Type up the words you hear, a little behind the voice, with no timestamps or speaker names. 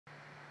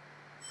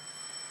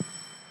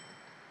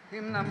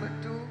Hymn number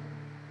 2,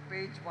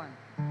 page 1.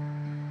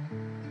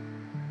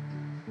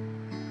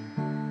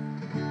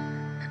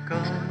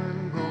 Come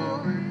and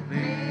go with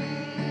me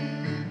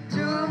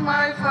To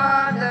my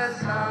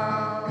Father's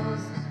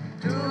house,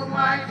 to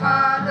my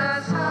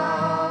Father's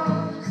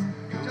house,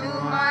 to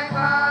my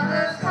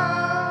Father's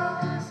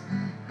house.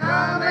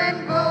 Come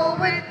and go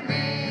with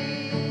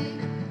me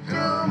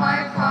to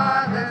my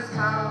Father's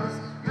house,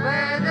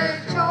 where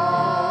there's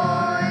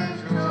joy,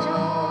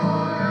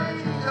 joy,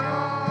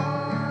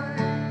 joy.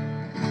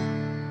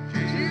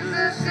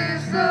 Jesus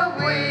is the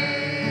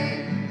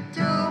way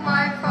to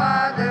my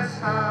Father's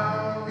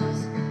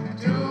house,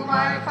 to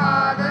my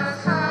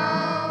Father's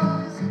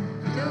house,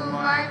 to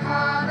my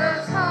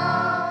Father's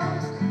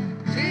house.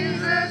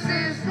 Jesus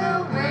is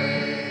the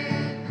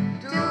way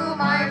to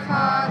my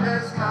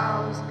Father's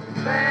house,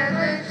 where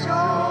there's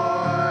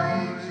joy,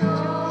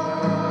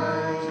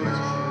 joy,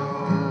 joy.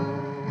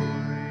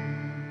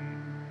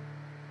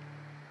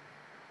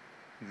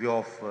 We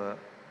offer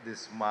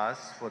this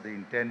Mass for the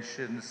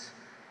intentions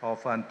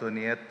of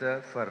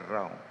Antonietta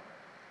Ferrão.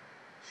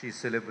 She's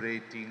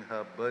celebrating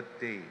her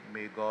birthday.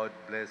 May God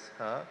bless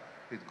her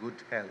with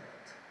good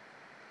health.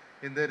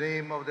 In the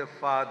name of the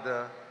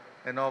Father,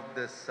 and of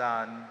the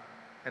Son,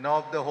 and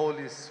of the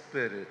Holy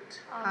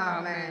Spirit.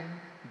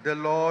 Amen. The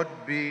Lord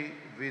be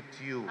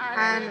with you.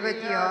 And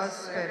with your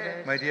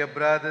spirit. My dear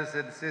brothers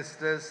and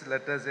sisters,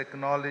 let us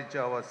acknowledge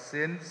our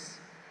sins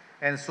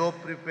and so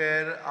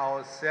prepare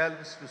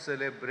ourselves to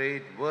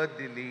celebrate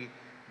worthily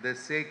the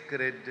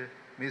sacred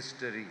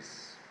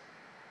mysteries.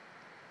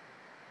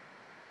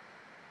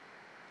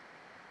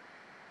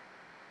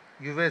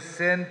 You were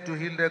sent to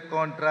heal the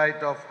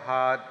contrite of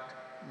heart.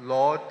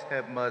 Lord,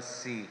 have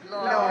mercy.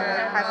 Lord,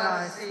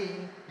 have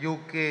mercy. You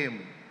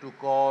came to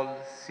call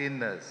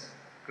sinners.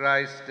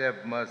 Christ,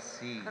 have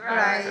mercy.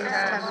 Christ,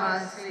 have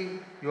mercy.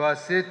 You are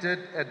seated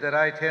at the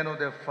right hand of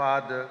the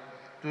Father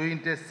to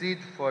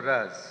intercede for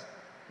us.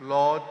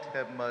 Lord,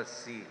 have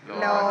mercy.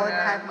 Lord,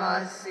 have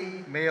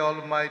mercy. May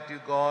Almighty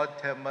God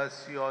have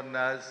mercy on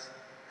us,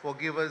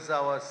 forgive us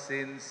our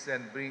sins,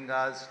 and bring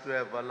us to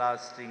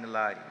everlasting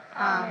life.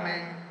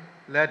 Amen.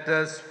 Let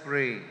us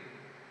pray.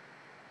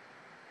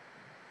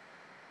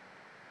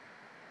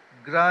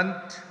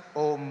 Grant,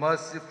 O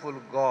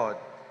merciful God,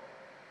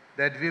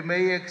 that we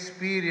may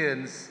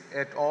experience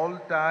at all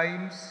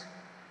times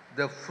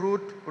the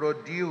fruit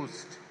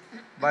produced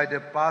by the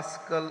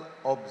Paschal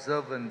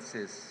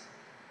observances.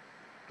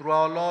 Through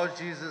our Lord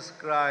Jesus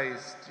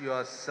Christ,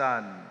 your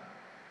Son,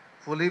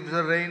 who lives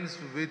and reigns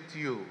with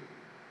you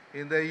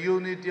in the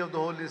unity of the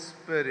Holy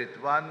Spirit,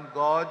 one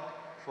God,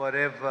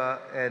 forever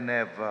and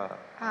ever.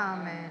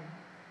 Amen.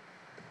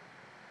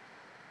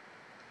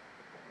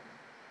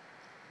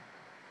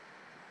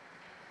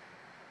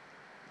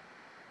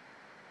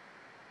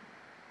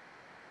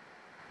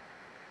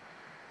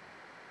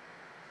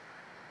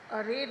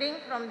 A reading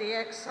from the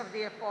Acts of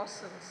the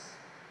Apostles.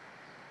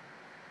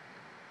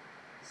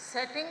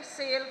 Setting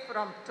sail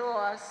from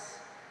Troas,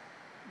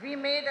 we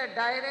made a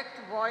direct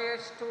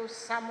voyage to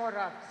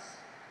Samothrace,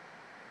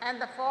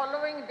 and the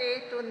following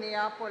day to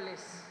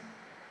Neapolis,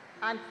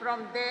 and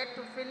from there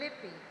to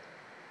Philippi,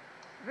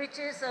 which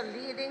is a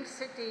leading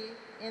city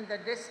in the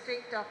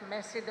district of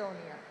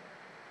Macedonia,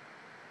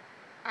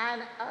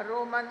 and a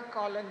Roman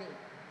colony.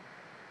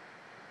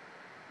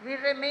 We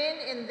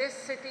remained in this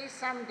city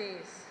some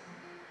days,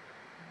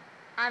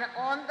 and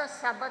on the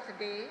Sabbath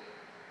day,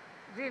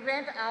 we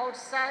went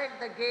outside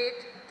the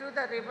gate to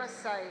the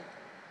riverside,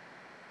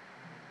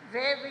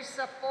 where we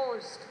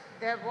supposed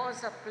there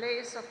was a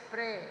place of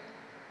prayer.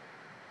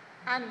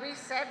 And we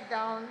sat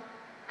down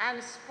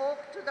and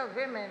spoke to the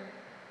women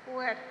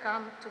who had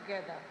come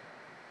together.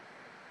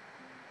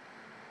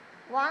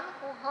 One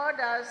who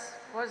heard us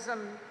was a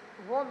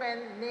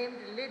woman named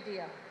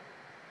Lydia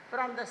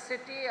from the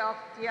city of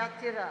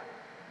Thyatira,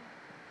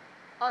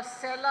 a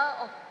seller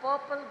of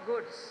purple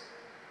goods,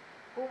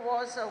 who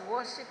was a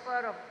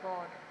worshipper of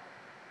God.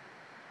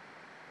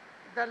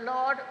 The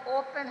Lord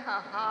opened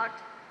her heart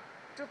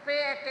to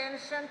pay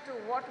attention to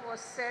what was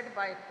said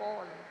by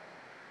Paul.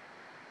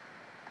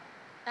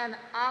 And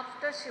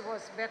after she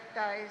was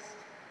baptized,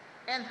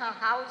 and her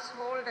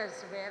household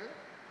as well,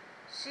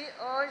 she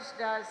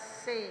urged us,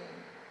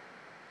 saying,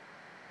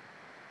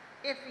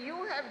 "If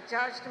you have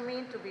judged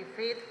me to be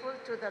faithful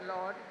to the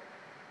Lord,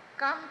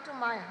 come to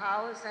my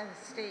house and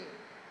stay."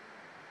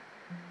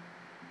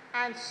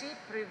 And she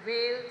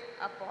prevailed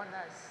upon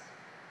us.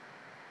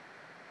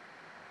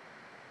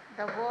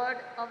 The word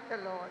of the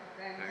Lord.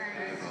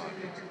 Thanks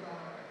be to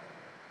God.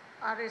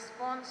 Our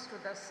response to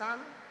the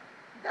Psalm: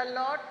 the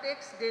Lord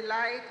takes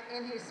delight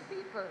in his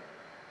people.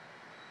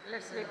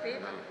 Let's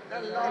repeat. The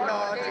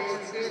Lord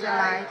takes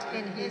delight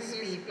in his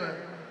people.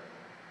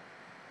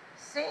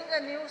 Sing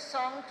a new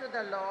song to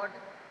the Lord,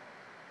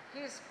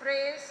 his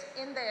praise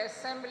in the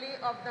assembly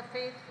of the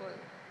faithful.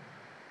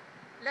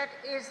 Let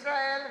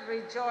Israel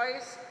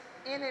rejoice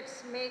in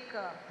its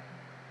Maker.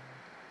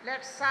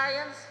 Let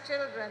Zion's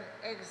children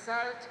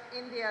exult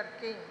in their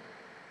King.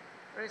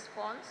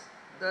 Response: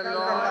 The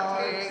Lord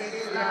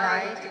takes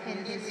delight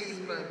in his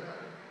people.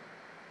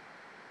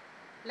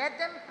 Let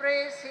them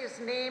praise his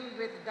name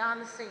with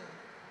dancing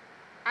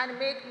and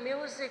make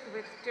music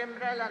with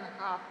timbrel and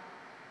harp.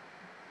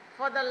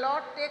 For the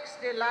Lord takes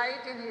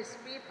delight in his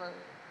people.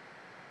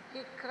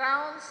 He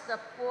crowns the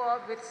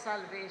poor with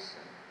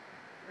salvation.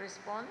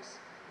 Response.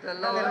 The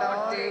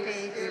Lord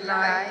takes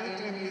delight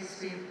in his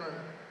people.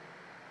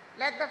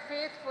 Let the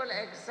faithful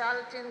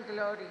exult in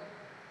glory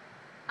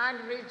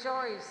and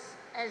rejoice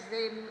as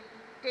they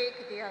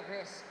take their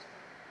rest.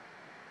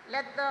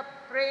 Let the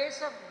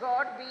praise of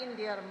God be in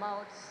their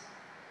mouths.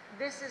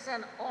 This is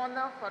an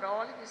honor for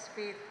all his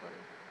faithful.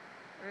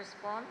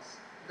 Response.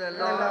 The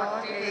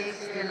Lord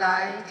takes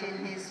delight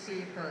in his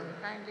people.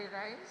 Kindly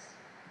rise.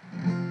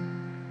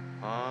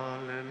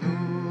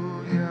 Hallelujah.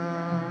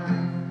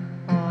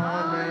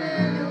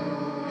 Hallelujah.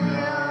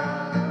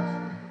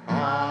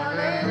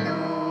 Hallelujah.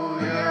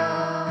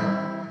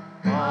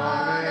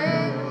 Hallelujah.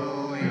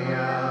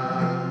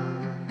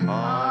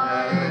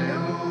 Hallelujah.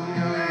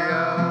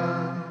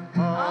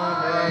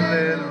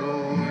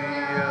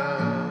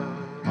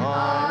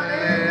 Hallelujah.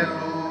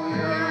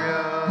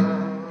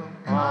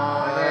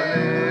 Hallelujah.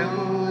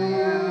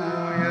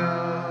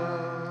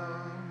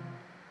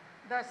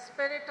 The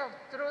Spirit of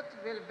truth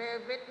will bear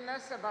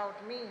witness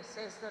about me,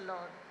 says the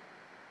Lord.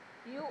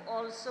 You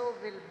also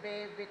will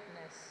bear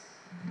witness.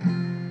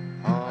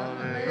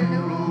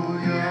 Hallelujah.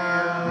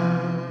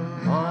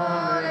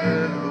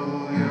 Hallelujah.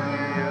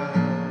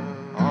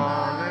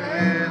 Hallelujah.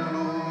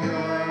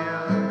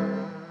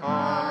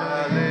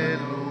 Hallelujah.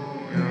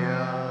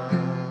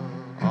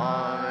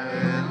 Hallelujah.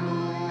 Hallelujah.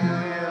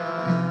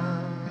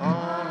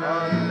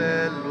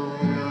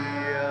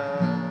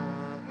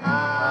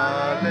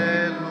 Hallelujah.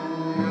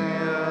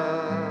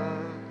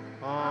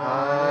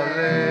 Hallelujah.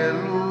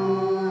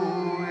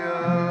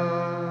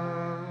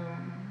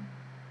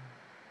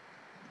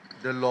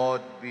 The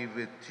Lord be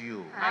with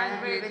you.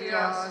 And with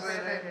your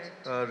spirit.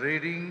 A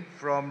reading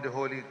from the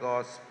Holy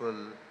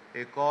Gospel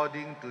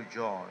according to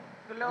John.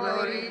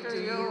 Glory to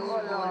you,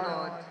 O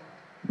Lord.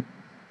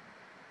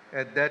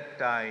 At that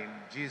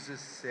time,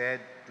 Jesus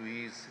said to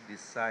his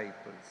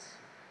disciples,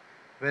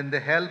 "When the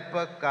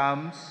Helper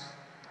comes,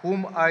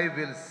 whom I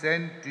will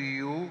send to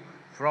you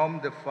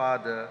from the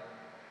Father,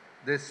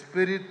 the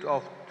Spirit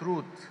of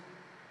truth,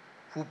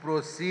 who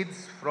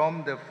proceeds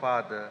from the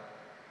Father,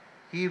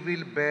 he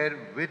will bear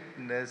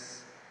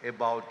witness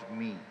about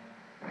me.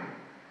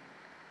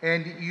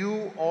 And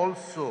you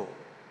also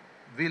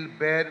will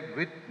bear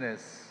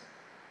witness,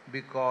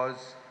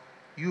 because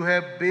you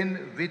have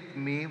been with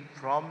me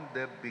from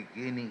the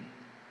beginning.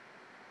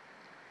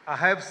 I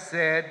have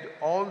said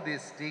all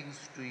these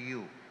things to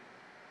you,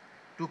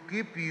 to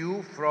keep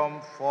you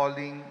from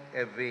falling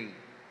away.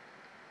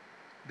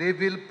 They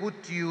will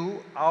put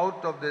you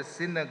out of the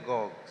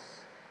synagogues.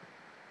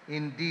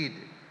 Indeed,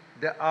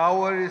 the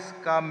hour is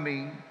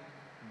coming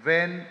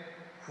when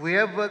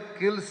whoever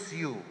kills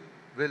you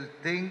will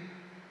think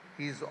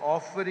he is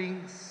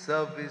offering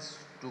service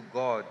to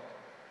God.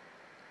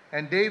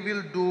 And they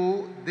will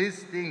do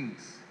these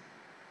things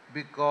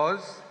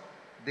because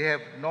they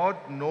have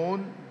not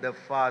known the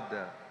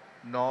Father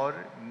nor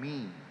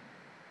me.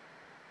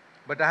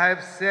 But I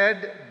have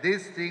said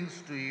these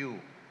things to you,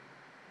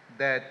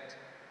 that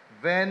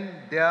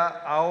when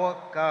their hour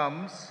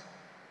comes,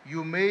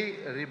 you may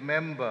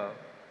remember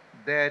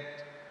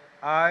that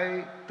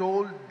I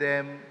told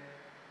them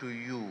to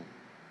you."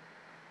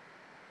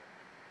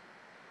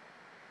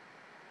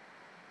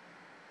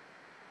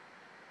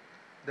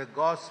 The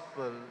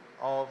Gospel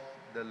of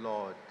the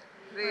Lord.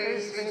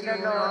 Praise be to the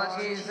Lord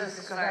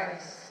Jesus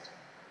Christ.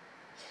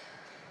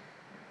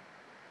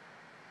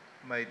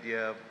 My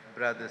dear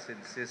brothers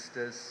and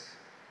sisters,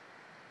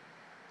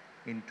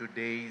 in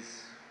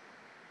today's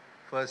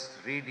first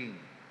reading,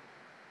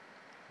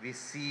 we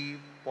see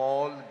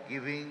Paul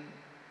giving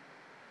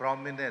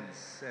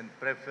prominence and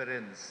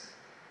preference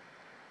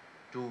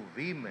to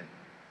women.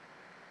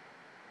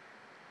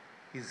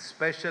 His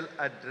special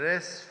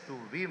address to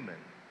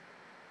women.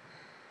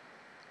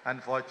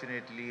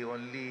 Unfortunately,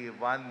 only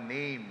one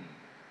name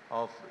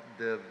of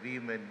the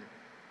women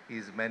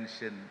is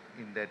mentioned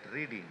in that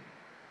reading.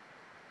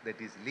 That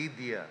is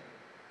Lydia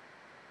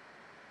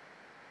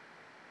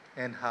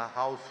and her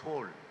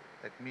household.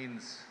 That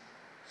means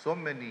so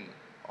many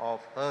of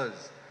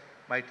hers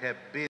might have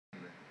been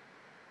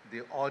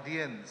the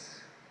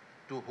audience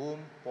to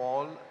whom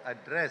Paul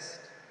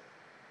addressed.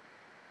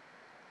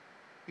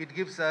 It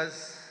gives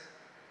us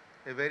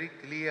a very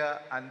clear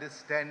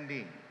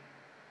understanding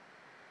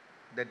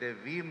that the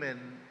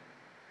women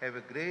have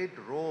a great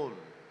role,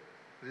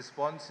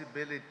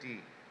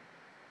 responsibility.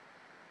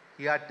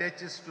 He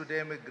attaches to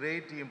them a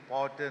great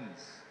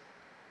importance,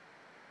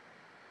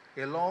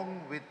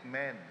 along with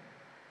men.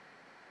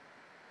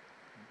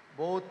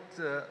 Both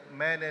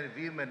men and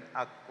women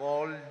are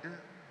called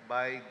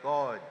by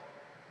God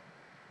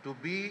to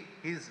be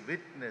his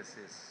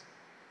witnesses.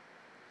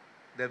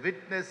 The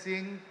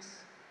witnessing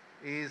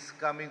is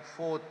coming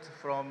forth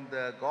from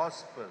the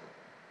gospel.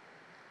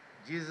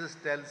 Jesus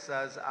tells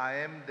us, "I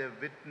am the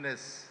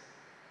witness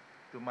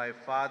to my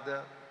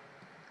Father,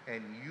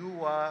 and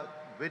you are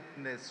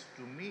witness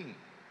to me."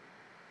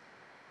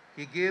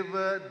 He gave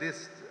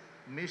this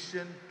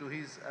mission to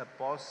his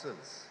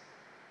apostles.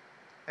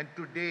 And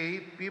today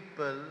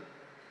people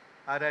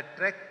are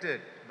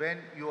attracted when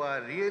you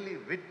are really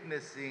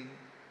witnessing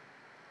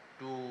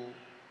to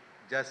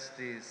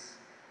justice,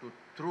 to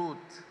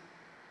truth,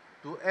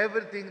 to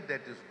everything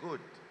that is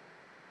good.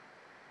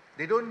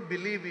 They don't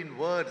believe in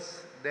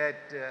words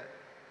that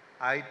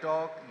I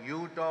talk,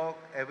 you talk,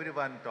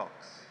 everyone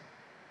talks.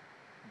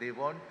 They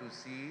want to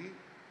see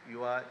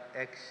your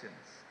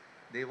actions.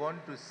 They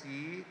want to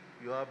see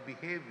your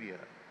behavior.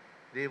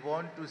 They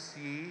want to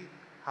see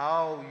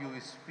how you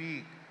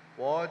speak,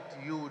 what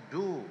you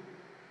do.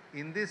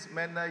 In this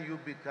manner you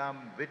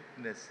become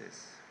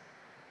witnesses.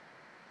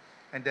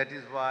 And that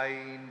is why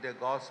in the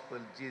gospel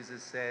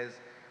Jesus says,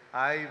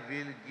 I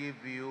will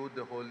give you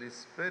the Holy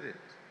Spirit.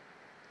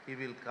 He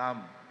will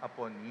come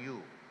upon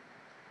you.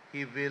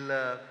 He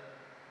will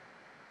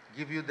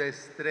give you the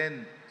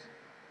strength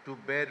to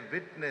bear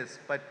witness,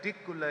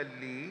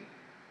 particularly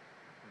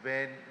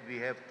when we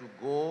have to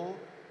go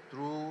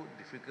through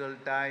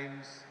difficult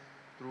times,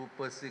 through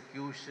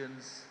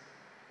persecutions.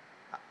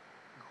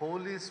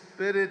 Holy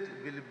Spirit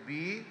will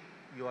be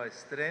your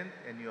strength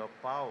and your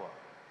power.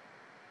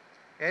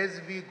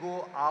 As we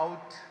go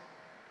out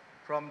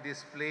from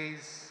this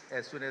place,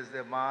 as soon as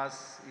the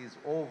Mass is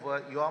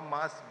over, your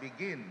Mass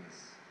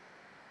begins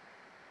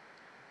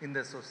in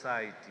the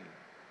society,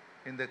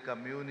 in the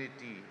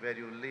community where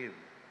you live,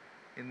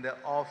 in the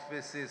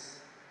offices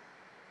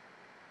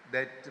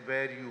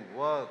where you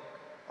work,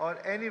 or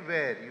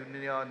anywhere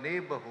in your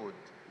neighborhood,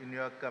 in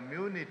your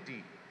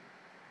community.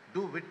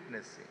 Do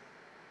witnessing.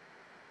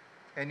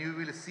 And you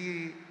will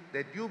see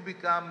that you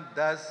become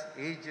thus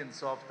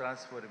agents of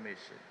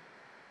transformation.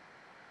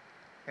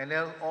 And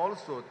I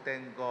also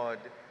thank God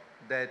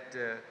that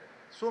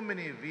so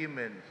many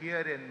women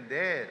here and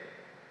there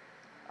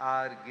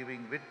are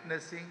giving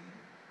witnessing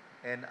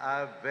and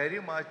are very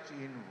much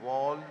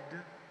involved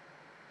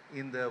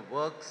in the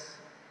works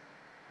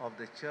of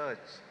the church,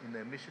 in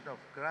the mission of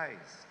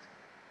Christ.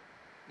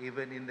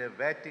 Even in the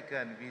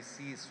Vatican, we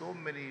see so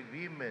many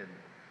women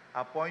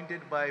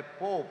appointed by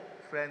Pope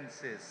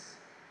Francis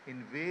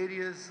in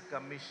various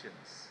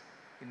commissions,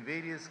 in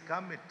various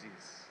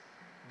committees.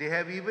 They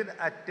have even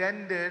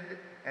attended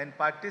and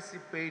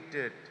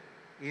participated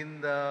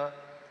in the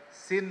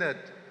synod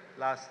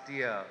last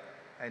year,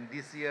 and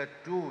this year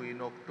too,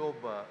 in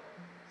October,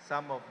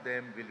 some of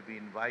them will be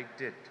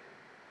invited.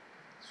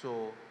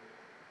 So,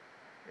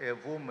 a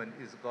woman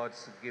is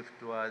God's gift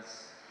to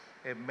us.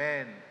 A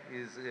man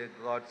is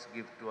God's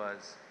gift to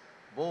us.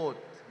 Both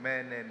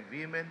men and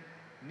women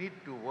need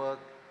to work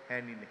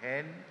hand in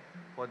hand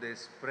for the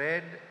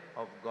spread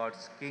of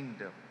God's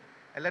kingdom.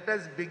 And let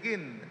us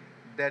begin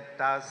that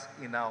task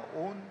in our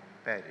own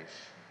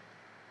parish.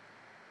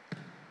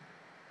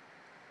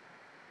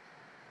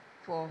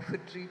 For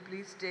victory,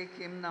 please take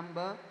hymn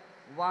number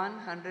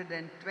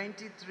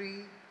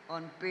 123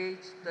 on page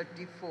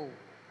 34.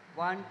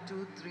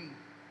 123.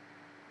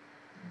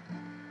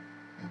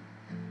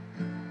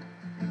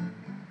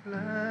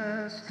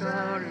 Blessed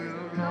are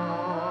you,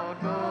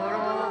 Lord God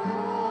of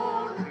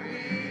all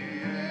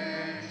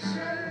creation.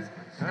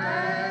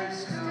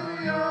 Thanks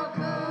to your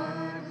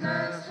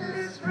goodness,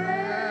 this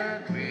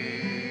bread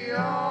we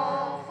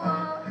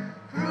offer,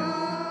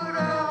 fruit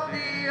of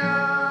the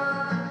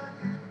earth,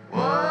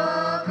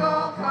 work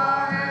of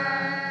our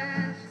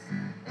hands.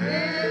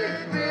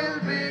 It will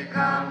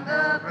become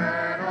the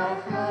bread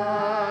of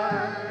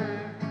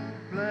life.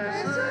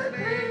 Blessed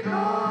be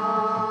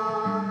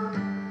God.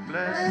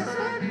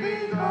 Blessed be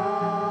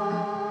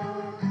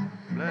God.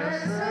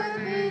 Blessed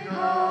be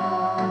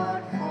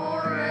God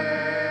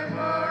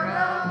forever.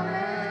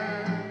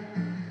 Amen.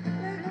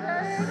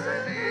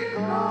 Blessed be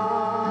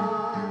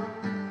God.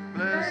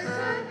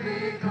 Blessed be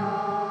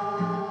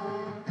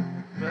God.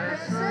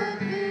 Blessed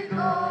be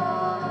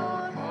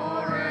God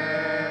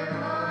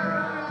forever.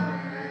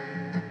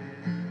 Amen.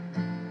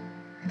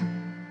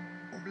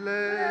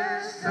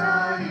 Blessed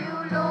are you,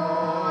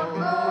 Lord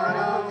God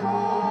of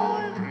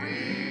all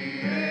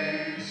creation.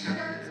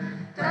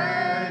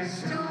 Thanks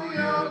to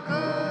your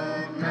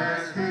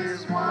goodness,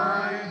 this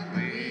wine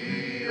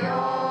we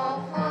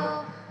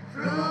offer,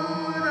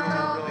 fruit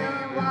of the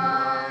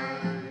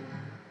vine,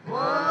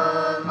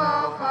 work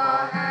of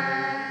our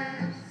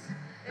hands.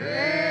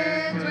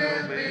 It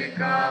will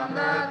become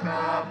the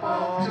cup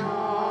of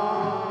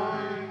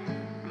joy.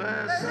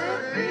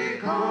 Blessed be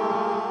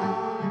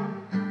God.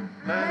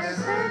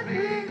 Blessed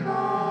be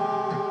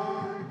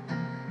God.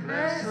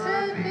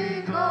 Blessed be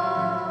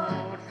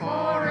God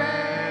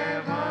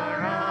forever.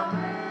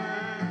 Amen.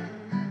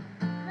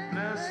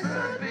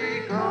 Blessed be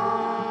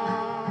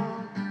God.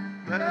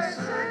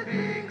 Blessed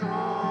be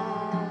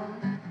God.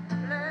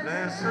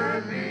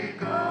 Blessed be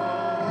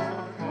God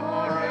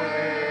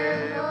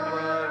forever.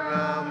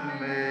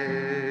 Amen.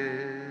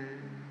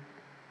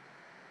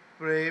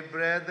 Pray,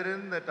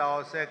 brethren, that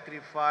our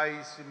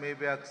sacrifice may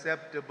be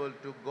acceptable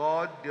to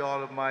God, the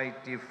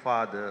Almighty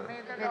Father.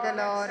 May May the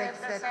Lord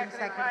accept and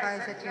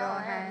sacrifice at your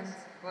hands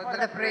for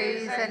the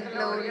praise and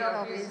glory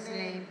of his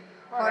name,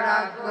 for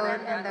our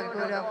good and the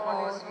good of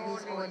all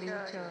His holy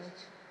church.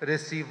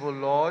 Receive, O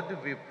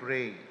Lord, we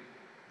pray,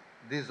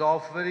 these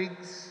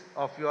offerings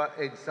of your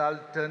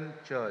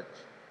exultant church.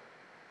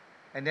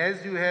 And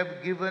as you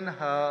have given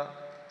her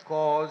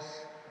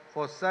cause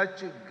for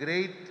such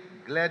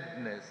great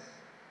gladness,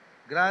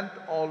 grant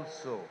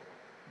also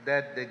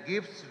that the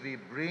gifts we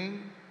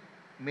bring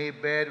may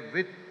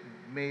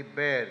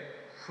bear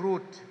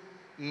fruit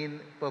in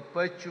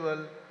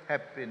perpetual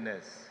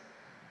happiness.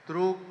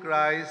 Through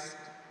Christ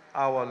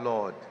our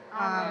Lord.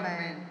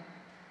 Amen.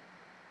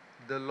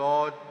 The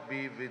Lord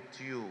be with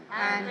you.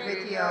 And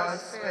with your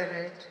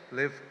spirit.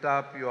 Lift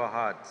up your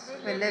hearts.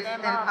 We lift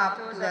them up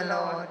to the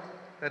Lord.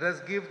 Let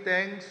us give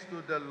thanks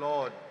to the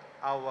Lord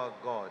our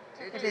God.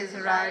 It is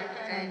right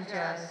and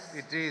just.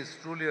 It is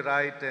truly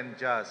right and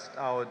just,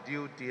 our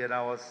duty and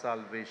our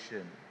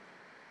salvation,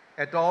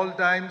 at all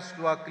times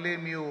to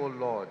acclaim you, O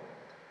Lord,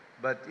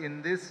 but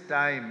in this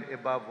time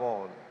above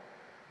all,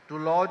 to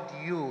laud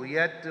you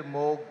yet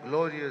more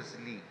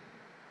gloriously,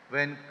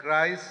 when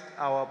Christ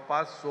our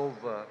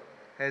Passover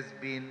has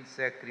been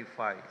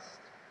sacrificed.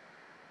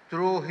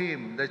 Through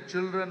him the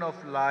children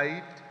of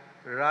light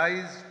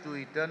rise to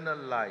eternal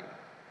life,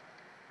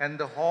 and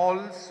the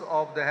halls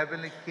of the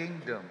heavenly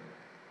kingdom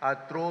are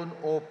thrown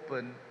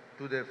open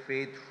to the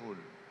faithful.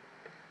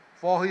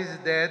 For his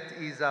death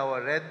is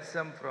our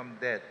ransom from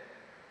death,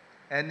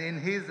 and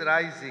in his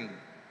rising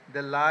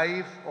the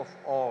life of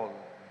all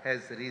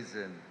has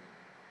risen.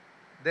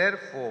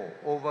 Therefore,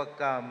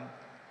 overcome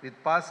with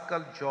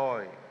paschal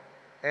joy,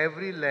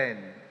 every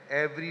land,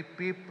 every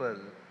people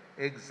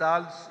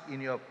exults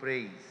in your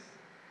praise.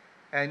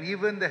 And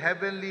even the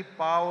heavenly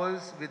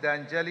powers with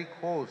angelic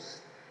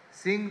hosts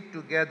sing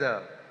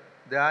together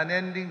the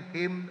unending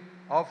hymn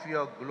of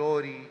your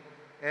glory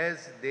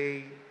as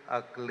they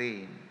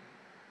acclaim.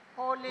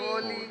 Holy,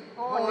 Holy,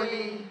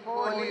 holy,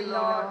 holy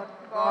Lord,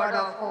 God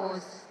of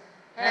hosts,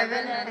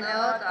 heaven and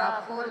earth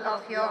are full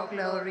of your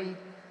glory.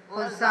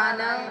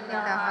 Hosanna in the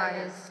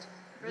highest.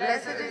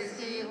 Blessed is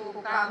he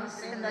who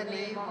comes in the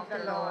name of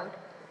the Lord.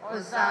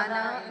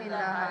 Hosanna in the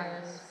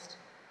highest.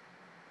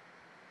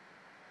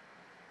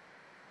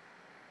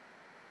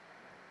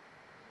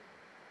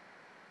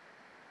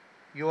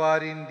 You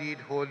are indeed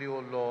holy, O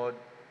Lord,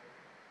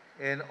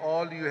 and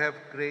all you have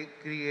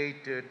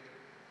created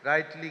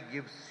rightly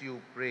gives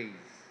you praise.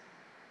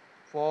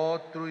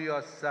 For through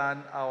your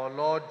Son, our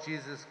Lord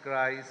Jesus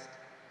Christ,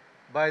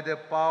 by the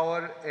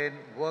power and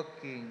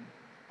working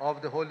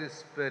of the Holy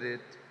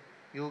Spirit,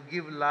 you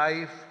give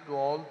life to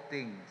all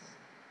things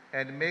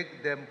and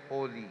make them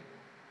holy.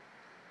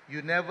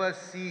 You never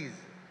cease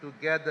to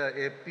gather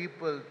a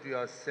people to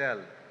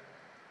yourself,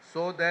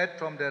 so that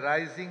from the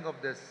rising of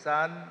the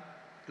sun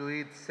to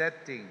its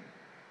setting,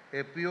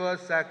 a pure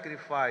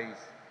sacrifice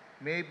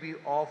may be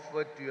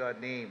offered to your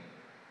name.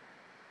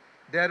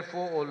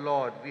 Therefore, O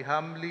Lord, we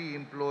humbly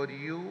implore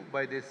you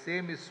by the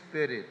same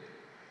Spirit,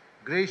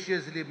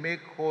 graciously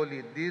make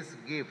holy these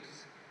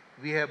gifts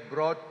we have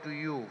brought to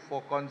you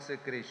for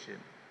consecration,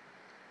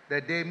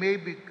 that they may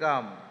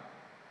become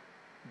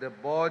the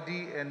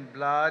body and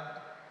blood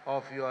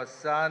of your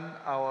Son,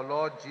 our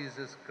Lord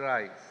Jesus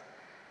Christ,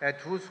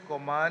 at whose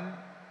command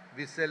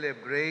we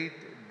celebrate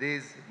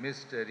these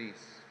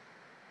mysteries.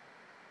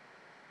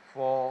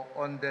 For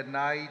on the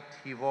night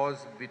he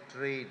was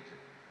betrayed,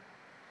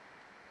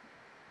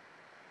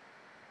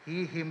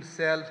 he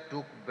himself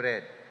took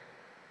bread,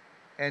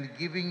 and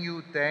giving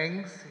you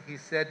thanks, he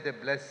said a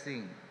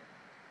blessing.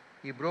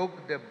 He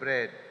broke the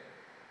bread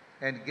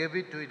and gave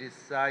it to his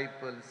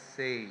disciples,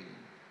 saying,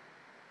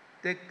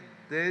 "Take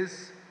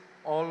this,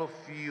 all of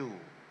you,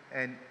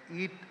 and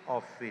eat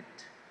of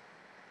it,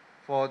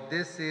 for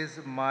this is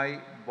my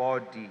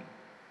body,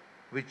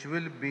 which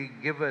will be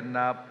given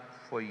up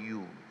for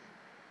you."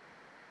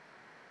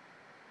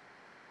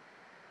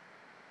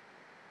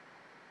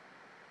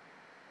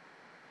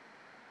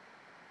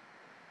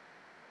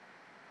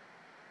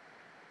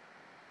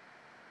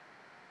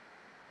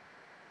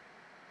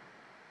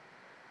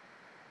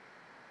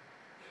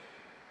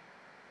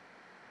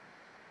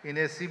 In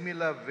a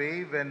similar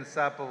way, when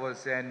supper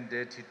was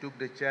ended, he took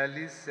the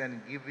chalice,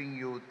 and giving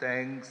you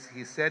thanks,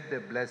 he said a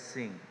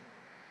blessing,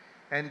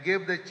 and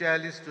gave the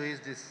chalice to his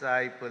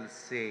disciples,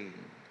 saying,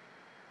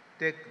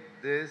 "Take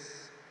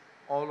this,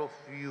 all of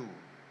you,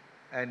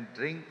 and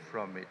drink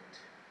from it.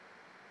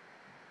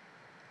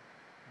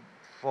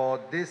 For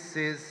this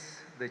is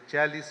the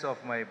chalice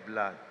of my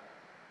blood,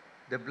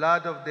 the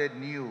blood of the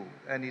new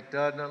and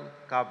eternal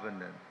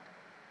covenant,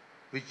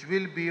 which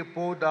will be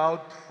poured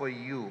out for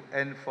you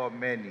and for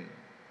many,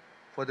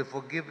 for the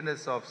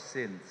forgiveness of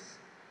sins.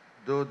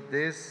 Do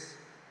this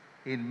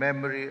in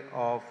memory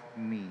of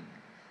me."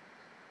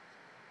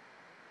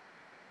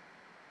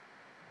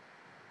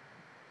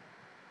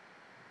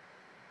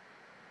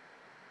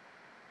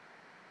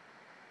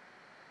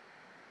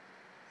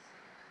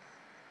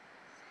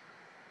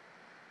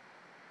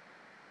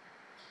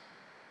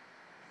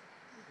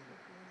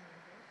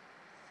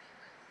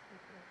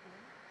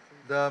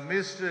 The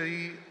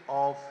mystery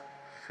of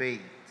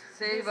faith.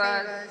 Save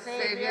us,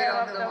 Savior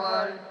of the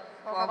world.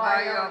 for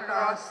by your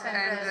cross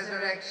and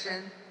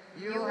resurrection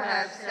you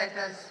have set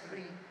us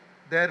free.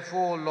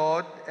 Therefore,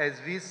 Lord, as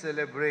we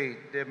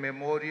celebrate the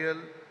memorial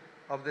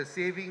of the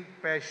saving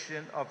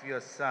passion of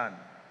your Son,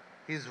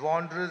 his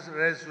wondrous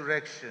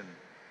resurrection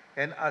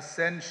and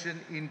ascension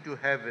into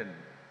heaven,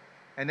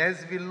 and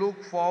as we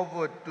look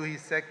forward to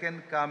his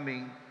second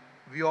coming,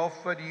 we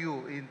offer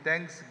you in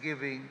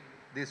thanksgiving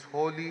this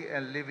holy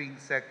and living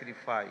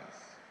sacrifice.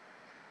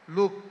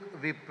 Look,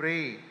 we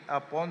pray,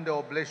 upon the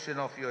oblation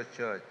of your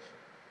church,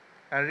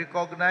 and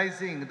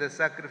recognizing the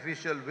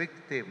sacrificial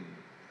victim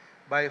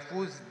by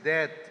whose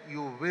death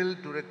you will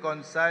to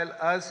reconcile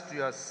us to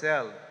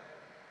yourself,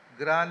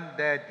 grant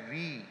that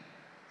we,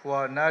 who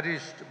are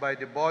nourished by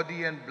the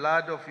body and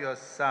blood of your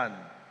Son,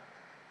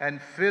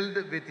 and filled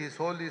with his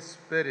Holy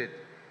Spirit,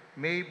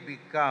 may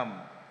become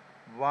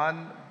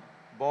one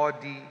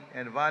body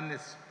and one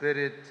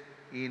spirit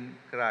in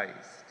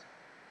Christ.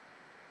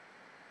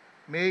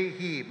 May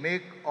he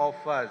make of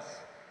us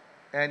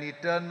an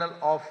eternal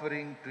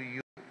offering to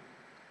you,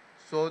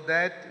 so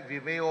that we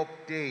may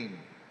obtain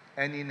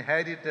an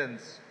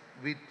inheritance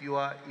with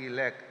your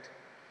elect,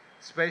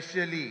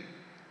 especially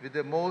with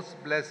the most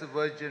blessed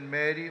Virgin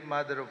Mary,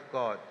 Mother of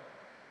God,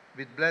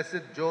 with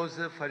blessed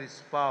Joseph, her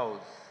spouse,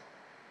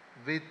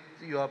 with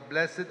your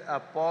blessed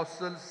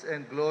apostles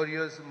and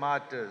glorious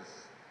martyrs,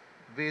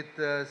 with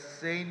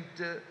Saint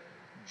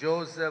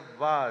Joseph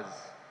Vaz,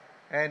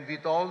 and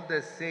with all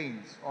the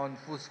saints on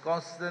whose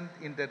constant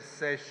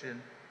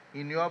intercession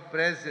in your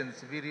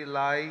presence we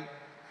rely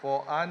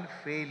for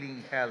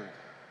unfailing help.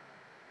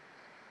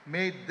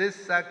 May this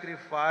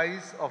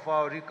sacrifice of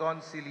our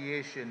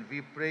reconciliation,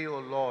 we pray, O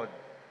Lord,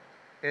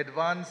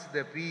 advance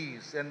the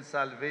peace and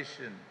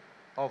salvation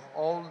of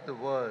all the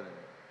world.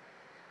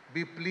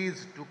 Be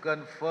pleased to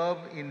confirm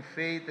in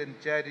faith and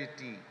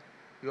charity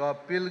your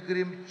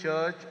pilgrim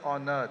church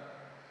on earth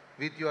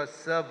with your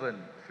servant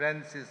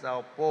Francis,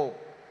 our Pope,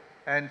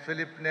 and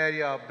Philip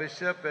Neri, our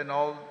Bishop, and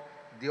all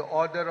the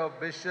order of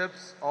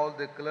bishops, all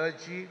the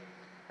clergy,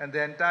 and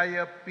the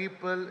entire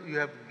people you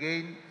have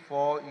gained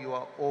for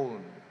your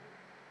own.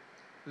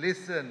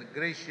 Listen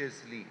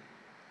graciously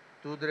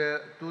to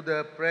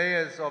the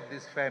prayers of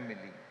this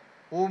family,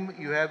 whom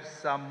you have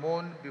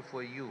summoned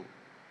before you.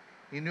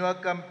 In your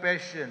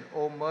compassion,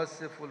 O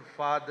merciful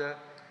Father,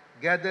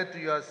 gather to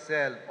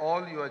yourself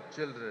all your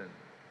children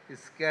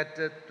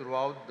scattered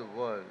throughout the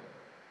world.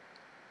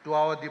 To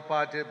our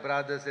departed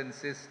brothers and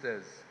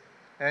sisters,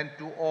 and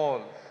to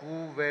all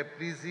who were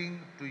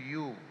pleasing to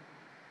you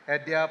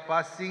at their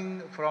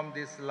passing from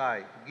this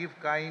life, give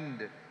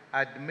kind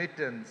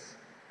admittance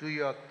to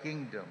your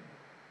kingdom,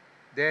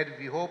 that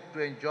we hope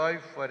to enjoy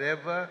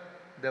forever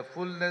the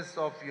fullness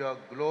of your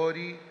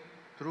glory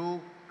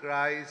through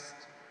Christ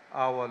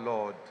our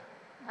Lord.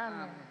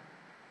 Amen.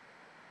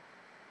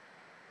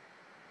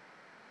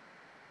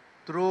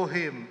 Through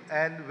him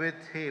and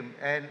with him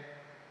and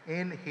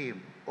in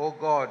him, O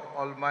God,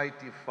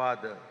 Almighty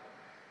Father,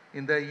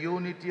 in the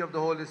unity of the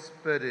Holy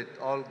Spirit,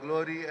 all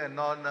glory and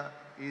honor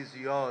is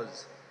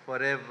yours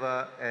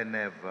forever and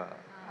ever.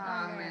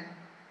 Amen.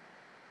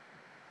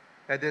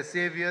 At the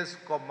Saviour's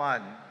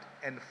command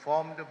and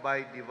formed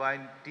by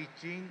divine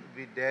teaching,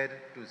 we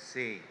dare to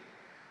say,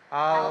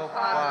 Our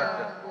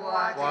Father, who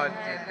art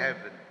in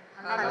heaven,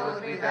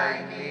 hallowed be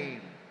thy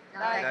name.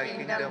 Thy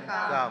kingdom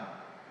come,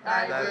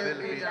 thy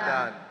will be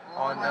done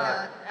on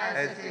earth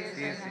as it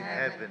is in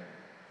heaven.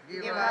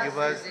 Give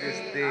us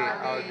this day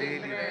our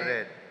daily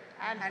bread,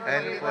 and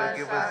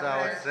forgive us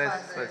our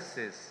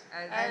trespasses,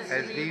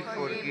 as we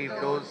forgive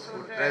those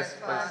who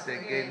trespass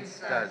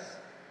against us.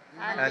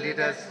 And lead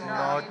us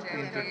not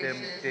into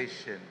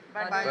temptation,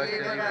 but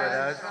deliver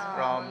us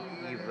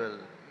from evil.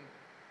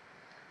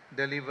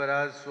 Deliver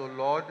us, O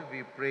Lord,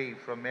 we pray,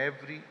 from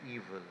every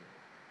evil.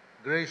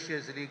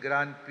 Graciously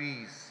grant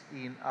peace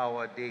in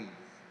our days,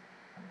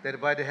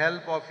 that by the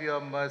help of your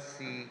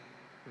mercy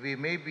we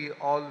may be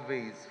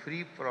always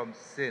free from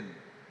sin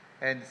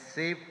and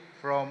safe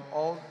from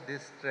all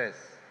distress,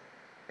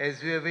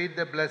 as we await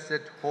the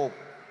blessed hope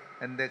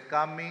and the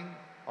coming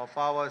of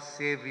our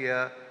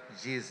Savior,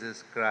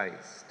 Jesus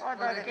Christ. For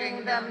the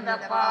kingdom, the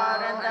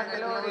power, and the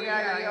glory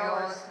are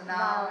yours,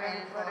 now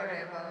and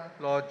forever.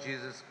 Lord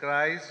Jesus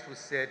Christ, who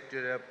said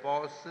to the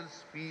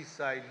apostles, Peace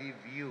I leave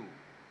you,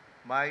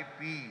 my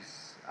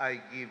peace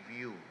I give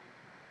you.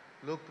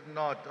 Look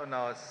not on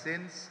our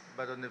sins,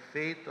 but on the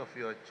faith of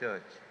your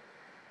church,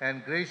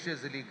 and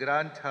graciously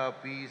grant her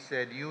peace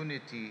and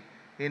unity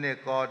in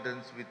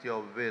accordance with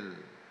your will,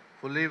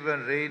 who live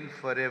and reign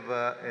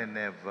forever and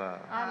ever.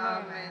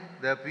 Amen.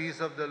 The peace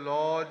of the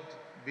Lord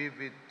be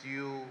with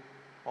you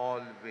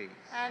always.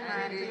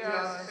 And with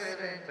your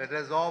spirit. Let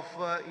us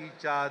offer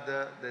each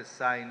other the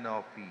sign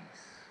of peace.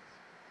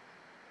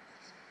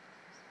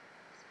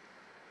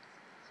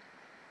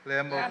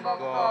 Lamb Lamb of of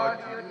God,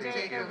 God, you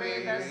take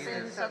away the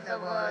sins of the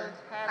world,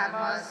 have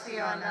mercy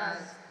on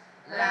us.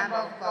 Lamb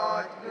of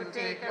God, you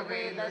take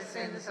away the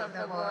sins of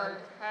the world,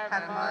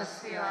 have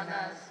mercy on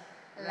us.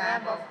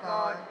 Lamb of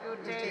God, you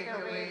take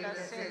away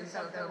the sins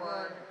of the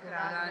world,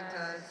 grant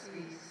us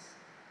peace.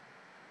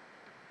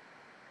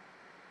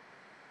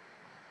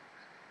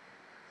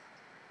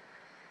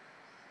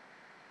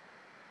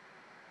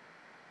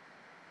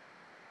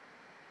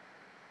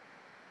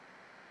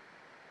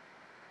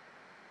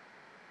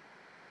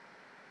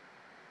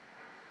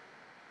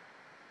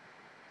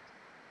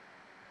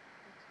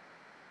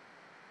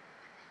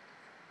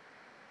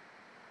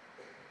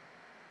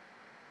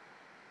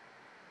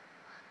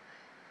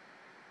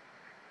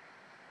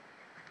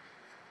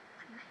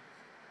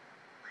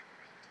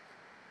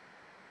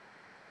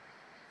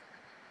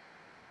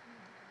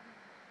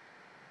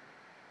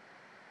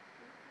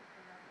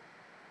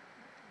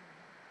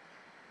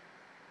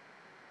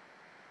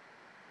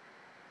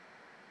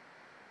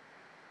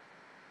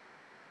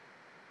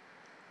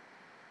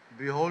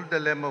 Behold the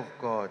Lamb of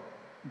God.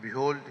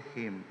 Behold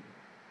him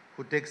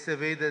who takes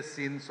away the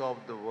sins of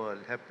the world.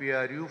 Happy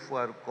are you who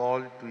are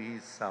called to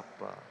his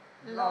supper.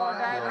 Lord,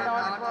 I am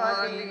not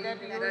worthy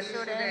that you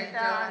should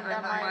enter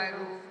under my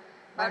roof,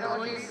 but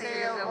only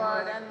say a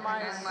word and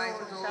my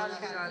soul shall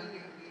be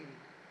healed.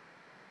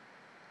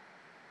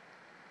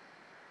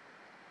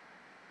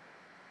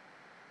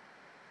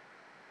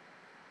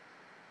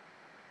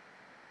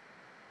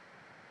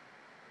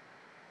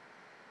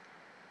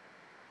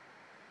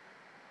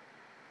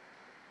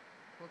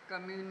 For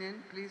communion,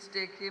 please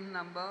take hymn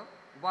number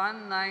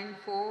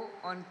 194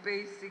 on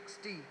page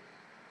 60,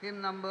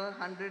 hymn number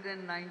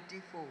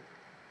 194.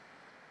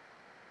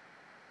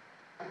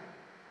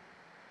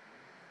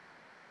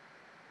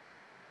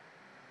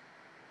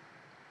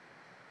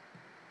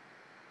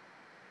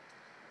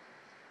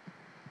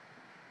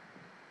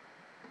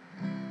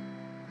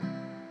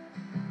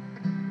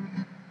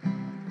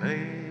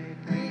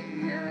 Make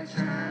me a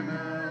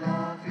channel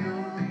of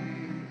your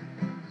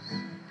peace.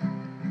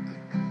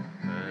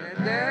 Where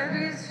there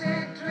is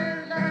hatred,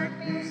 let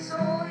me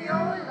sow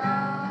your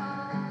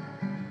love.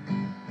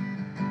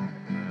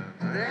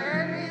 Where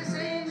there is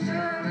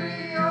injury,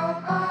 your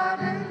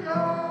pardon,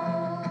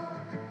 Lord.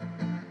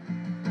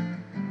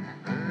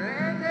 And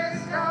where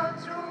there's doubt,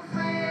 through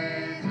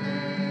faith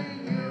in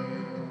you.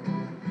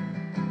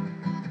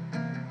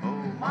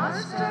 Oh,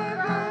 Master,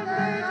 grant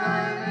that I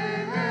may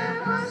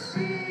never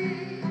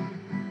see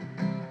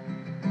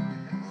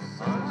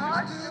so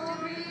much to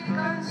be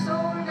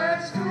consoled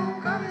as to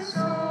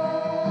console,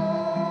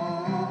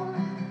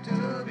 to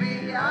be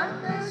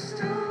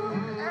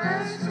understood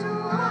as to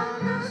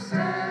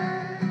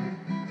understand,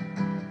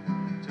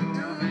 to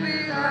be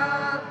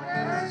loved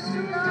as to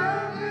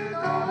love with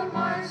all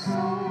my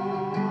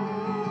soul.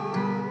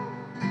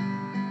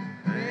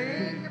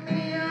 Make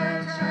me a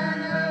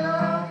channel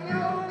of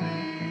your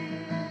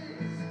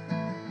peace.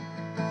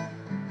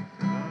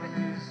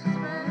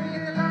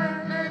 With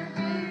life let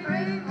me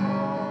bring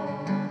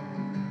home.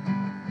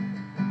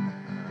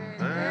 Where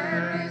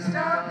there is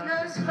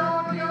darkness,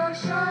 Lord, your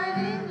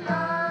shining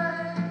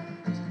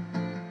light.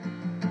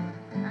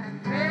 And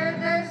where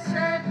there's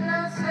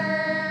sadness,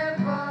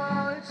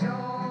 ever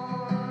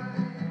joy.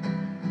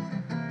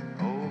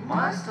 Oh,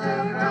 Master,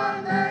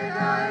 grant that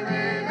I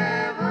may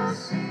never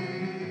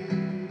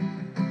see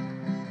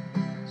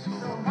so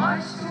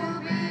much to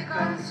be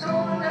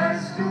consoled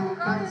as to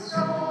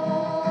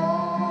console,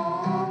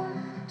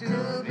 to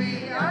be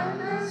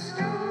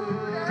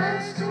understood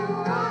as to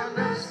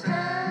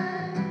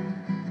understand,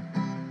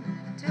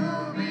 to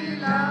be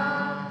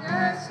loved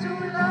as to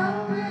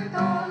love with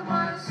all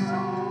my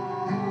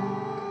soul.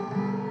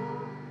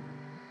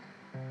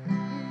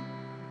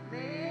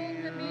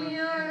 Make me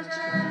a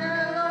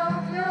channel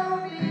of your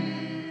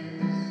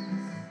peace.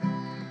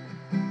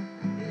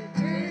 It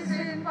is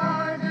in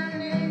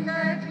pardoning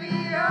that we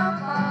are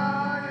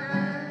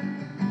pardoned,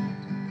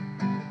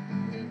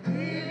 in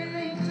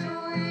giving to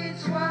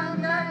each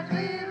one that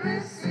we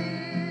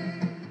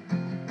receive,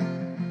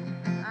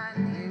 and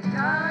in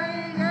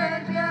dying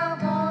that we are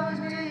born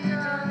to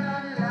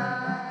eternal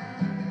life.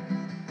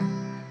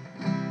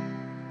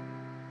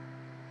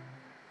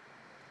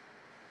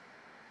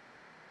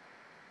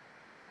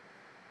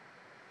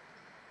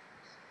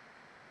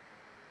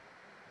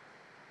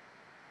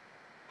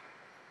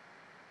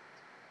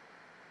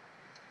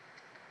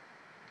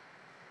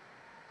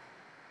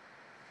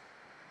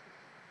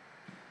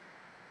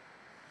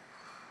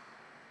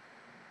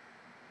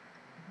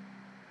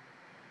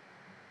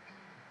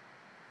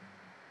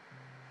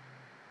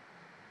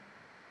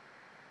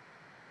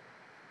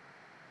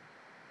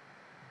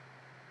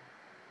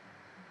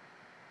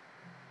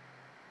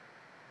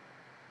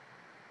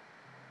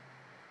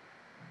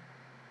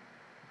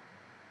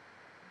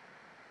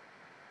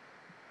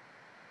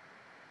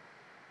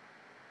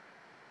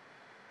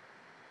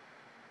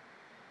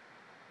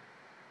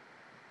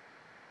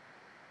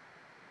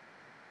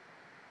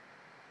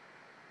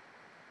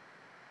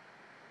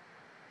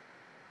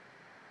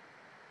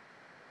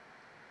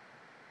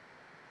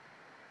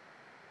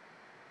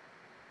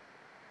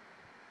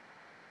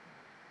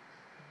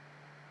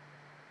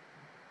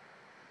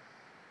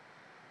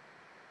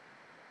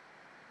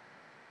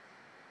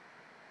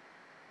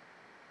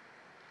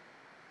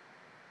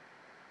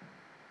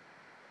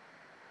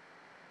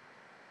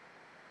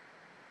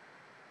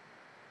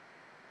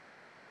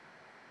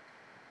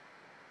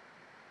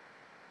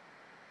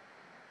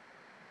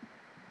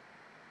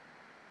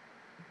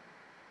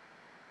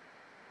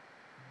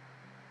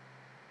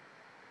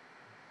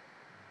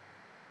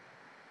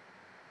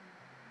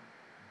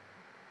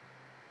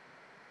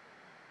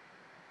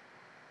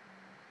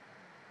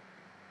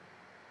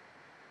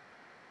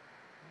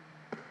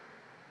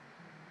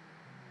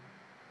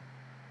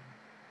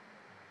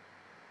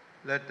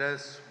 Let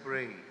us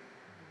pray.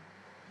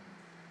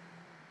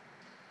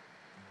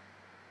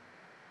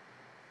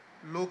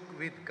 Look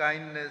with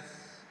kindness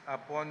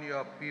upon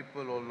your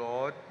people, O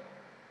Lord,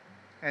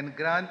 and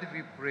grant,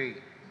 we pray,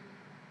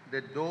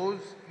 that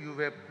those you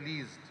were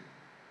pleased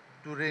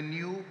to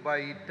renew by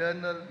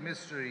eternal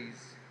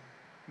mysteries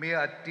may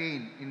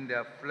attain in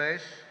their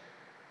flesh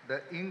the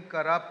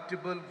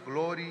incorruptible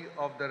glory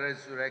of the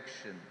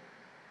resurrection.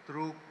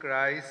 Through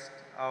Christ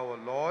our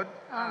Lord.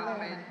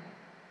 Amen.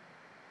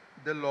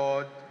 The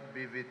Lord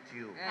be with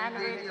you. And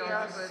with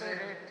your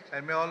spirit.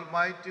 And may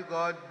Almighty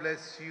God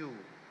bless you,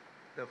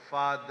 the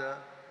Father,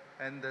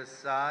 and the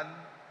Son,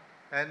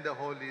 and the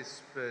Holy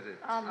Spirit.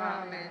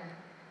 Amen.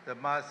 The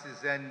Mass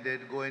is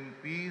ended. Go in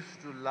peace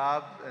to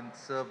love and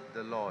serve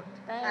the Lord.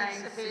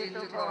 Thanks be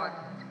to God.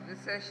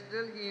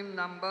 Recessional hymn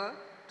number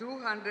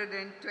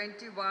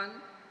 221,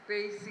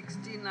 page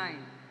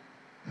 69.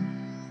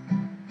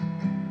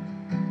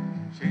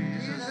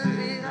 Jesus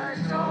is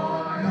the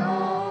joy